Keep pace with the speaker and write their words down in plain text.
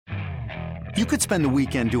You could spend the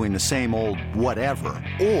weekend doing the same old whatever,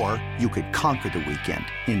 or you could conquer the weekend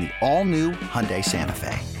in the all-new Hyundai Santa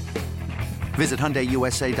Fe. Visit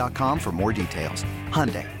HyundaiUSA.com for more details.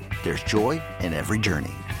 Hyundai, there's joy in every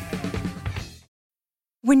journey.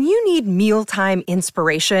 When you need mealtime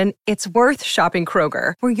inspiration, it's worth shopping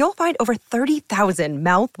Kroger, where you'll find over 30,000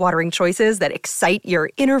 mouth-watering choices that excite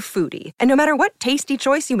your inner foodie. And no matter what tasty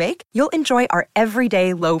choice you make, you'll enjoy our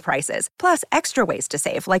everyday low prices, plus extra ways to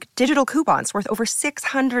save, like digital coupons worth over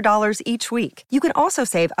 $600 each week. You can also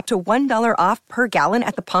save up to $1 off per gallon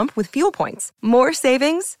at the pump with fuel points. More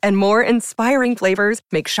savings and more inspiring flavors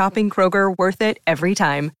make shopping Kroger worth it every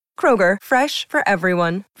time. Kroger, fresh for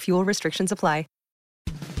everyone. Fuel restrictions apply.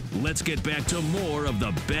 Let's get back to more of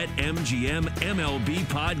the BetMGM MLB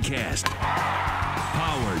podcast.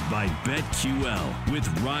 Powered by BetQL with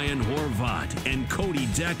Ryan Horvat and Cody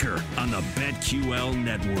Decker on the BetQL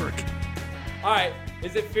network. All right.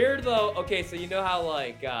 Is it fair though? Okay, so you know how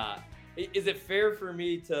is it fair for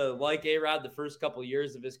me to like A-Rod the first couple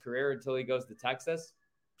years of his career until he goes to Texas?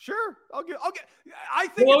 Sure. I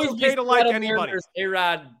think it's okay to like anybody.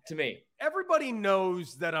 A-Rod to me. Everybody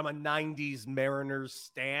knows that I'm a 90s Mariners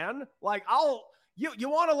stan. Like, you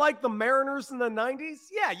want to like the Mariners in the 90s?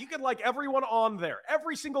 Yeah, you can like everyone on there.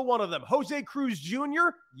 Every single one of them. Jose Cruz Jr.,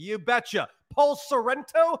 you betcha. Paul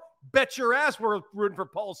Sorrento, bet your ass we're rooting for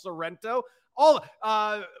Paul Sorrento. What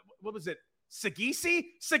was it?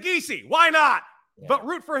 Sagisi, why not? Yeah. But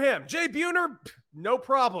root for him. Jay Buhner, no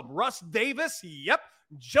problem. Russ Davis, yep.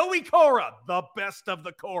 Joey Cora, the best of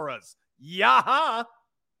the Coras. Yaha.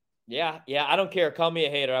 Yeah, I don't care. Call me a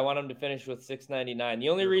hater. I want him to finish with 699. The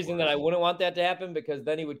only reason that I wouldn't want that to happen, because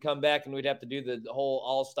then he would come back and we'd have to do the whole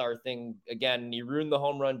all-star thing again. He ruined the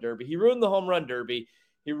home run derby. He ruined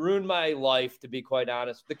my life, to be quite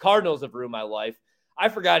honest. The Cardinals have ruined my life. I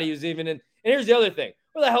forgot he was even in. And here's the other thing.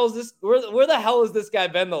 Where the hell is this? Where the hell has this guy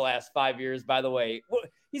been the last 5 years, by the way?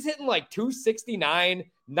 He's hitting like 269,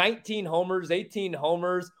 19 homers, 18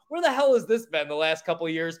 homers. Where the hell has this been the last couple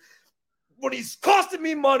of years? When he's costing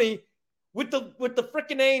me money with the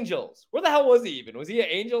freaking Angels. Where the hell was he even? Was he an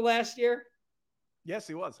Angel last year? Yes,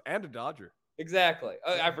 he was. And a Dodger. Exactly.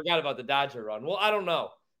 I forgot about the Dodger run. Well, I don't know.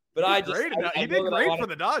 But he did great for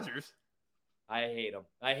the Dodgers. I hate him.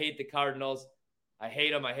 I hate the Cardinals. I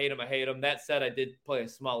hate them. That said, I did play a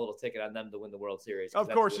small little ticket on them to win the World Series. Of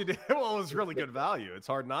course you did. Well, it was really good value. It's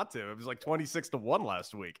hard not to. It was like 26-1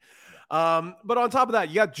 last week. But on top of that,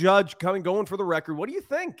 you got Judge going for the record. What do you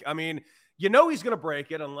think? I mean, you know he's going to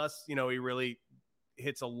break it unless, he really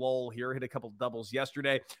hits a lull here. Hit a couple doubles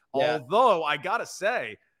yesterday. Yeah. Although, I got to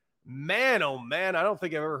say, man, oh man, I don't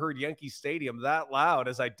think I've ever heard Yankee Stadium that loud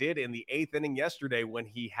as I did in the 8th inning yesterday when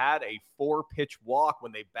he had a 4-pitch walk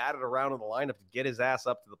when they batted around in the lineup to get his ass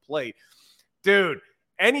up to the plate. Dude,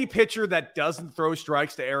 any pitcher that doesn't throw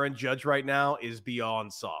strikes to Aaron Judge right now is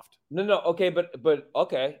beyond soft. No. Okay, but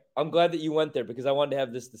okay. I'm glad that you went there because I wanted to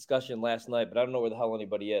have this discussion last night, but I don't know where the hell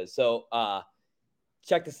anybody is. So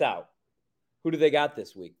check this out. Who do they got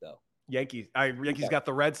this week, though? Yankees got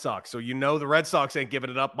the Red Sox, so the Red Sox ain't giving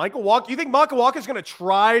it up. Michael Walker, you think Michael Walker's going to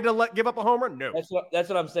try to give up a homer? No. That's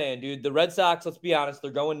what I'm saying, dude. The Red Sox, let's be honest,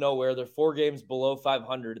 they're going nowhere. They're 4 games below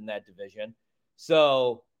 500 in that division.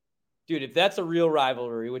 So, dude, if that's a real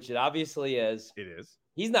rivalry, which it obviously is. It is.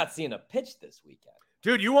 He's not seeing a pitch this weekend.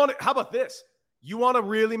 Dude, how about this? You want to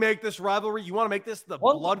really make this rivalry? You want to make this the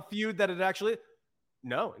blood feud that it actually –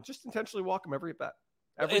 no, just intentionally walk him every at bat.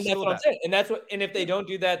 And that's what I'm saying. And if they don't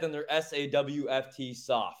do that, then they're SAWFT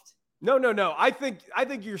soft. No. I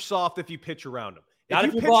think you're soft if you pitch around them.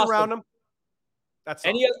 If you pitch around them, that's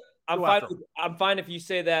soft. I'm fine if you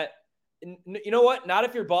say that. You know what? Not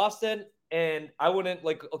if you're Boston, and I wouldn't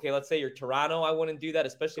let's say you're Toronto. I wouldn't do that,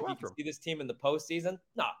 especially if you can see this team in the postseason.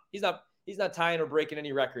 No, he's not. He's not tying or breaking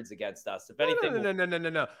any records against us. If anything,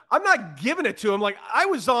 no. I'm not giving it to him. Like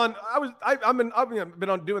I've been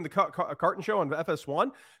on doing the Carton show on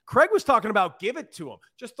FS1. Craig was talking about give it to him,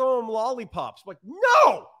 just throw him lollipops. I'm like,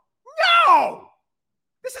 no.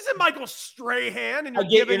 This isn't Michael Strahan, and you're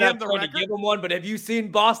giving him the record. To give him one, but have you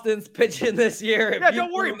seen Boston's pitching this year? Yeah,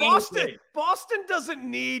 don't worry, Boston doesn't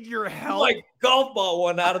need your help. Like golf ball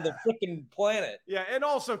one out of the freaking planet. Yeah, and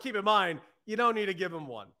also keep in mind, you don't need to give him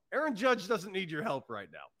one. Aaron Judge doesn't need your help right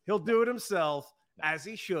now. He'll do it himself, as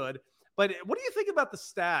he should. But what do you think about the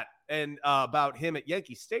stat and about him at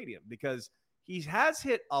Yankee Stadium? Because he has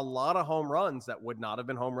hit a lot of home runs that would not have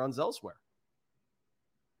been home runs elsewhere.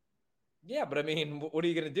 Yeah, but I mean, what are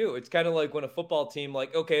you going to do? It's kind of like when a football team,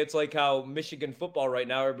 it's like how Michigan football right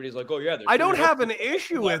now, everybody's like, oh, yeah. I don't have an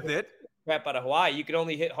issue with it. Crap out of Hawaii. You can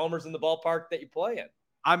only hit homers in the ballpark that you play in.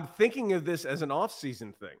 I'm thinking of this as an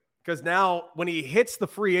off-season thing. Because now when he hits the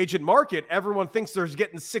free agent market, everyone thinks there's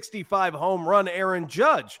getting 65 home run Aaron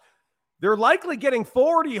Judge. They're likely getting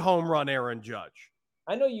 40 home run Aaron Judge.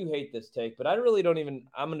 I know you hate this take, but I really don't even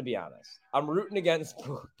 – I'm going to be honest. I'm rooting against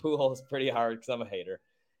Pujols pretty hard because I'm a hater.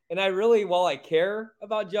 And I really, while I care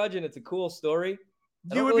about Judge and it's a cool story –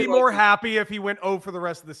 you would be more happy if he went 0 for the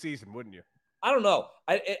rest of the season, wouldn't you? I don't know.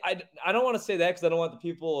 I don't want to say that because I don't want the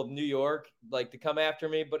people of New York to come after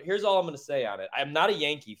me. But here's all I'm going to say on it. I'm not a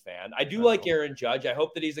Yankee fan. I do like Aaron Judge. I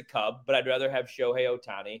hope that he's a Cub, but I'd rather have Shohei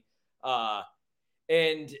Ohtani.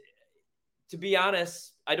 And to be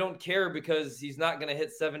honest, I don't care because he's not going to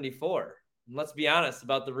hit 74. And let's be honest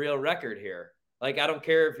about the real record here. I don't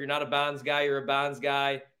care if you're not a Bonds guy, you're a Bonds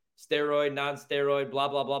guy, steroid, non-steroid, blah,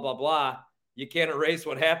 blah, blah, blah, blah. You can't erase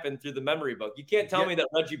what happened through the memory book. You can't tell me that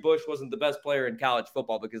Reggie Bush wasn't the best player in college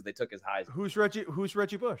football because they took his Heisman. Who's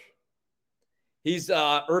Reggie Bush? He's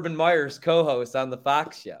Urban Meyer's co-host on the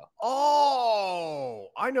Fox show. Oh,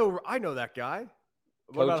 I know that guy.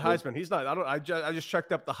 What about Heisman? He's not. I just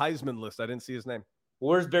checked up the Heisman list. I didn't see his name.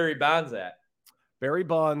 Where's Barry Bonds at? Barry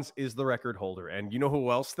Bonds is the record holder, and you know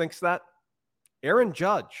who else thinks that? Aaron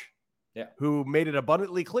Judge. Yeah. Who made it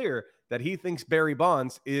abundantly clear that he thinks Barry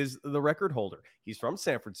Bonds is the record holder. He's from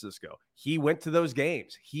San Francisco. He went to those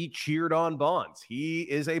games. He cheered on Bonds. He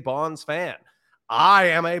is a Bonds fan. I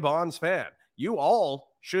am a Bonds fan. You all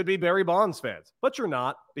should be Barry Bonds fans, but you're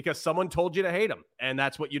not because someone told you to hate him. And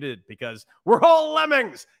that's what you did because we're all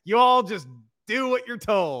lemmings. You all just do what you're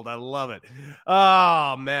told. I love it.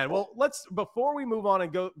 Oh, man. Well, before we move on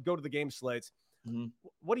and go to the game slates,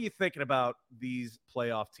 what are you thinking about these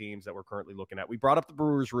playoff teams that we're currently looking at? We brought up the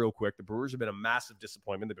Brewers real quick. The Brewers have been a massive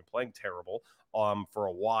disappointment. They've been playing terrible for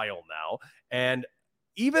a while now. And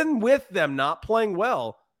even with them not playing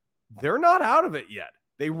well, they're not out of it yet.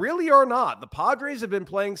 They really are not. The Padres have been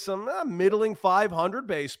playing some middling 500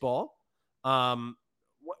 baseball.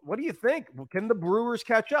 What do you think? Can the Brewers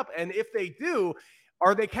catch up? And if they do,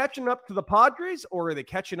 are they catching up to the Padres or are they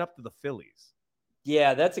catching up to the Phillies?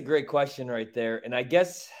 Yeah, that's a great question right there. And I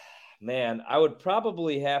guess, man, I would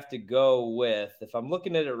probably have to go with, if I'm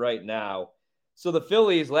looking at it right now, so the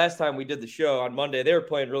Phillies, last time we did the show on Monday, they were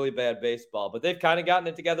playing really bad baseball, but they've kind of gotten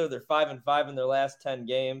it together. They're 5-5 in their last 10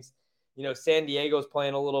 games. San Diego's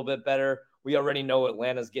playing a little bit better. We already know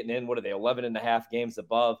Atlanta's getting in. What are they, 11.5 games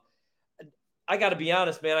above? I got to be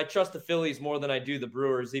honest, man, I trust the Phillies more than I do the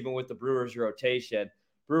Brewers, even with the Brewers rotation.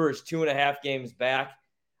 Brewers 2.5 games back.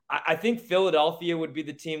 I think Philadelphia would be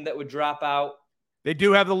the team that would drop out. They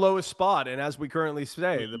do have the lowest spot, and as we currently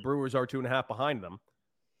say, the Brewers are 2.5 behind them.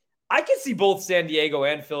 I can see both San Diego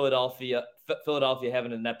and Philadelphia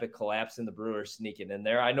having an epic collapse and the Brewers sneaking in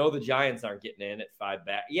there. I know the Giants aren't getting in at 5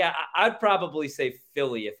 back. Yeah, I'd probably say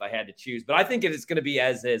Philly if I had to choose, but I think it's going to be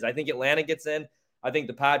as is. I think Atlanta gets in. I think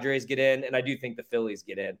the Padres get in, and I do think the Phillies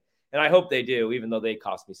get in. And I hope they do, even though they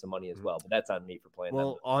cost me some money as well. But that's on me for playing them.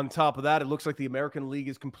 Well, on top of that, it looks like the American League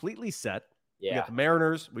is completely set. Yeah. We got the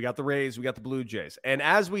Mariners, we got the Rays, we got the Blue Jays. And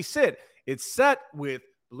as we sit, it's set with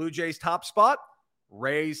Blue Jays top spot,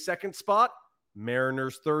 Rays second spot,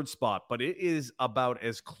 Mariners third spot. But it is about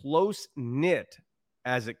as close-knit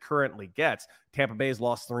as it currently gets. Tampa Bay's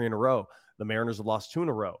lost 3 in a row. The Mariners have lost 2 in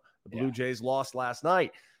a row. The Blue Jays lost last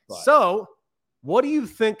night. But so what do you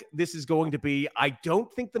think this is going to be? I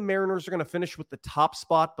don't think the Mariners are going to finish with the top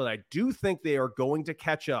spot, but I do think they are going to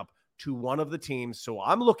catch up to one of the teams. So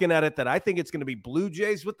I'm looking at it that I think it's going to be Blue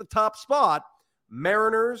Jays with the top spot,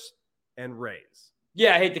 Mariners, and Rays.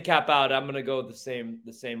 Yeah, I hate to cap out. I'm going to go the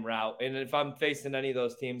same route. And if I'm facing any of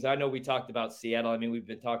those teams, I know we talked about Seattle. I mean, we've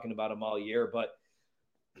been talking about them all year, but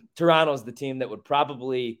Toronto's the team that would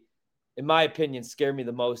probably, in my opinion, scare me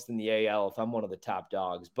the most in the AL if I'm one of the top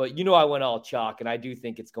dogs. But I went all chalk, and I do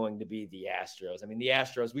think it's going to be the Astros. I mean, the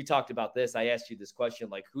Astros, we talked about this. I asked you this question,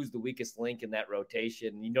 who's the weakest link in that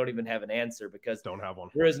rotation? And you don't even have an answer because don't have one.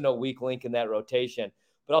 There is no weak link in that rotation.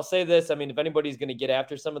 But I'll say this. I mean, if anybody's going to get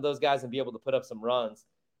after some of those guys and be able to put up some runs,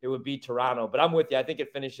 it would be Toronto. But I'm with you. I think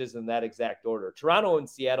it finishes in that exact order. Toronto and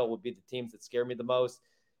Seattle would be the teams that scare me the most.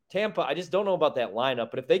 Tampa, I just don't know about that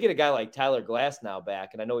lineup. But if they get a guy like Tyler Glasnow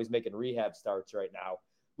back, and I know he's making rehab starts right now,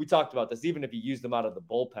 we talked about this, even if you use them out of the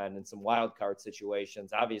bullpen in some wild card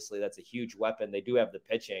situations, obviously that's a huge weapon. They do have the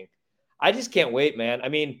pitching. I just can't wait, man. I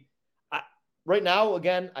mean, right now,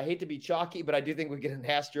 again, I hate to be chalky, but I do think we get an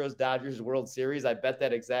Astros-Dodgers World Series. I bet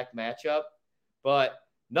that exact matchup. But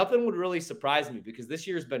nothing would really surprise me because this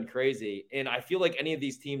year's been crazy, and I feel like any of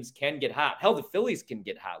these teams can get hot. Hell, the Phillies can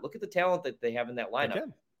get hot. Look at the talent that they have in that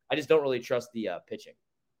lineup. I just don't really trust the pitching.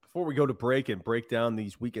 Before we go to break and break down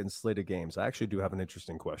these weekend slate of games, I actually do have an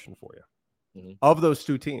interesting question for you. of those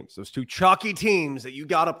two teams, those two chalky teams that you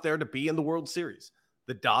got up there to be in the World Series,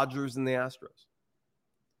 the Dodgers and the Astros,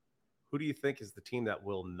 who do you think is the team that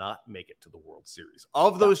will not make it to the World Series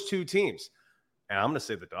of those two teams? And I'm going to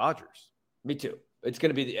say the Dodgers. Me too. It's going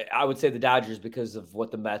to be, I would say the Dodgers because of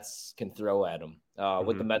what the Mets can throw at them.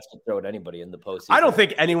 What the Mets can throw at anybody in the postseason. I don't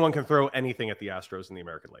think anyone can throw anything at the Astros in the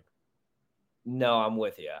American League. No, I'm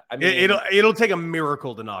with you. I mean, it'll take a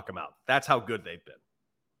miracle to knock them out. That's how good they've been.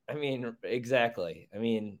 I mean, exactly. I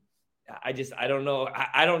mean, I don't know.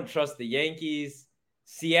 I don't trust the Yankees.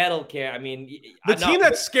 Seattle can't. I mean, the team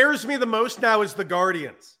that scares me the most now is the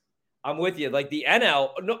Guardians. I'm with you. Like the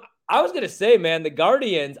NL. No, I was gonna say, man, the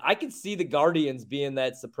Guardians. I could see the Guardians being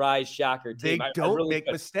that surprise shocker team. They don't make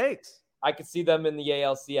mistakes. I could see them in the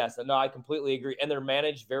ALCS. No, I completely agree. And they're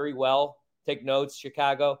managed very well. Take notes,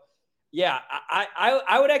 Chicago. Yeah,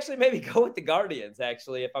 I would actually maybe go with the Guardians,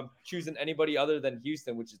 actually, if I'm choosing anybody other than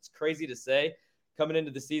Houston, which is crazy to say. Coming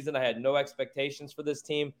into the season, I had no expectations for this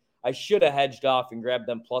team. I should have hedged off and grabbed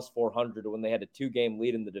them plus 400 when they had a 2-game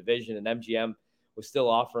lead in the division, and MGM was still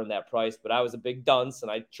offering that price. But I was a big dunce,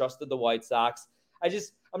 and I trusted the White Sox.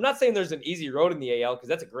 I'm not saying there's an easy road in the AL because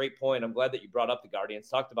that's a great point. I'm glad that you brought up the Guardians.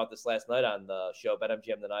 Talked about this last night on the show,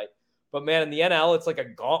 BetMGM Tonight. But, man, in the NL, it's like a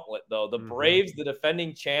gauntlet, though. The Braves, the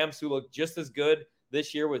defending champs who look just as good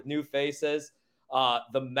this year with new faces.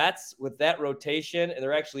 The Mets with that rotation, and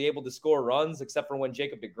they're actually able to score runs, except for when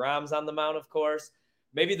Jacob deGrom's on the mound, of course.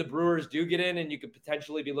 Maybe the Brewers do get in, and you could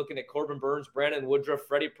potentially be looking at Corbin Burns, Brandon Woodruff,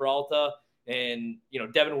 Freddie Peralta, and,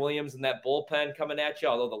 Devin Williams in that bullpen coming at you,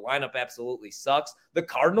 although the lineup absolutely sucks. The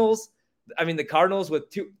Cardinals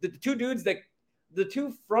with the two dudes that the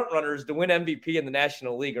two front runners to win MVP in the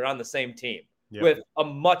National League are on the same team with a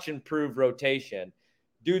much improved rotation.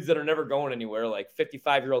 Dudes that are never going anywhere, like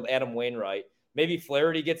 55-year-old Adam Wainwright. Maybe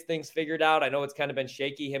Flaherty gets things figured out. I know it's kind of been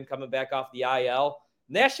shaky, him coming back off the IL.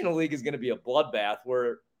 National League is going to be a bloodbath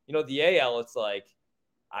where, the AL, it's like,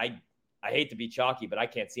 I hate to be chalky, but I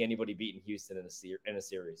can't see anybody beating Houston in a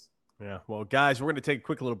series. Yeah, well, guys, we're going to take a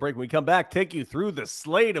quick little break. When we come back, take you through the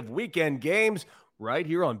slate of weekend games right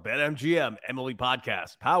here on BetMGM MLB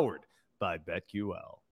Podcast, powered by BetQL.